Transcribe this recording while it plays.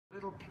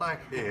little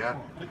plaque here,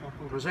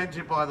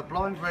 presented by the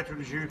Blind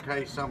Veterans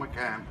UK Summer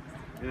Camp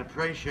in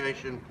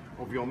appreciation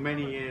of your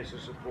many years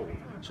of support.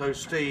 So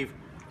Steve,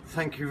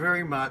 thank you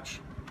very much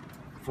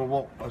for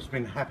what has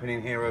been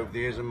happening here over the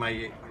years, and may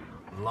it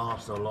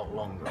last a lot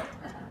longer.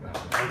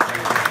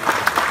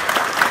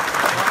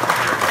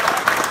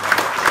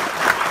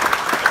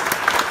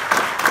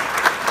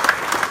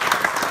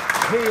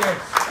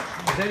 P.S.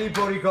 Has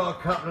anybody got a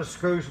couple of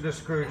screws and a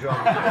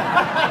screwdriver?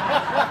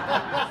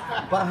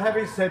 But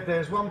having said,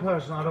 there's one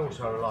person I'd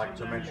also like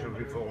to mention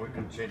before we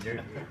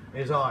continue,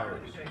 is Iris.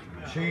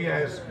 She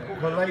has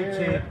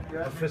collated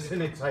and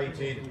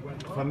facilitated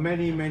for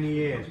many, many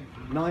years.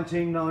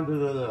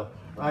 1990,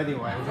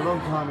 anyway, it was a long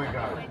time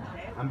ago.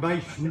 And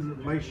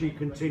may she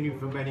continue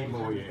for many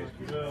more years.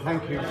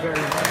 Thank you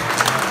very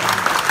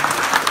much.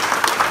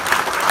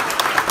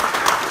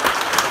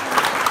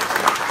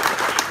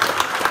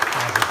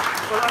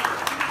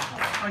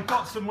 I've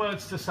got some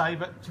words to say,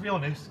 but to be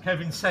honest,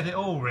 Kevin said it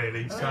all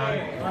really. So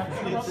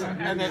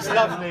it's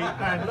lovely.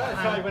 And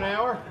an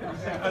hour.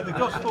 at the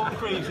Gosport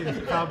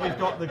Cruising Club, we've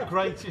got the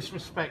greatest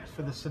respect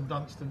for the St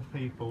Dunstans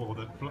people, or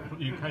the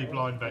UK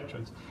blind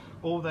veterans.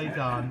 All they've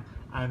done,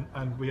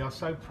 and we are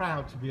so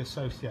proud to be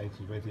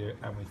associated with you,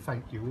 and we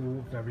thank you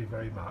all very,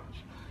 very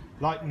much.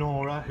 Like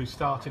Nora, who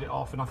started it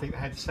off, and I think they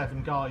had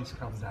 7 guys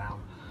come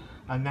down,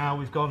 and now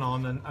we've gone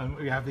on and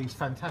we have these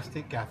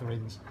fantastic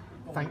gatherings.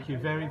 Thank you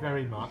very,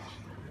 very much.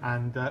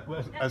 And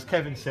as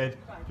Kevin said,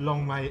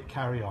 long may it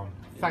carry on.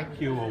 Thank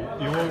you all.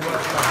 You all work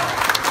so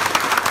hard.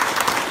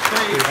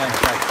 Steve.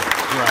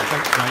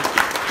 Thanks, mate.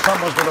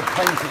 Someone's got to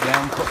paint it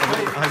down.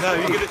 I know,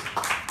 you're going to...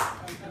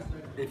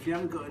 If you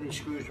haven't got any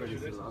screws or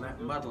anything like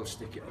that, Mud will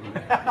stick it on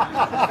there.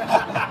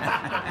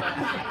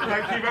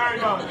 Thank you very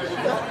much.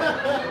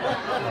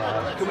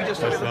 Can we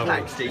just have a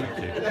plaque, Steve?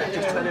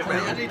 Just turn it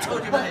round. He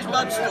told you about his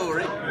mud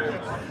story.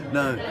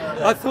 No.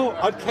 I thought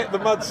I'd kept the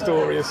mud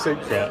story a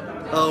secret.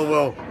 Oh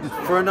well,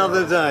 for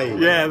another day.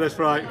 Yeah, that's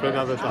right, for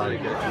another day.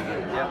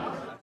 Yeah.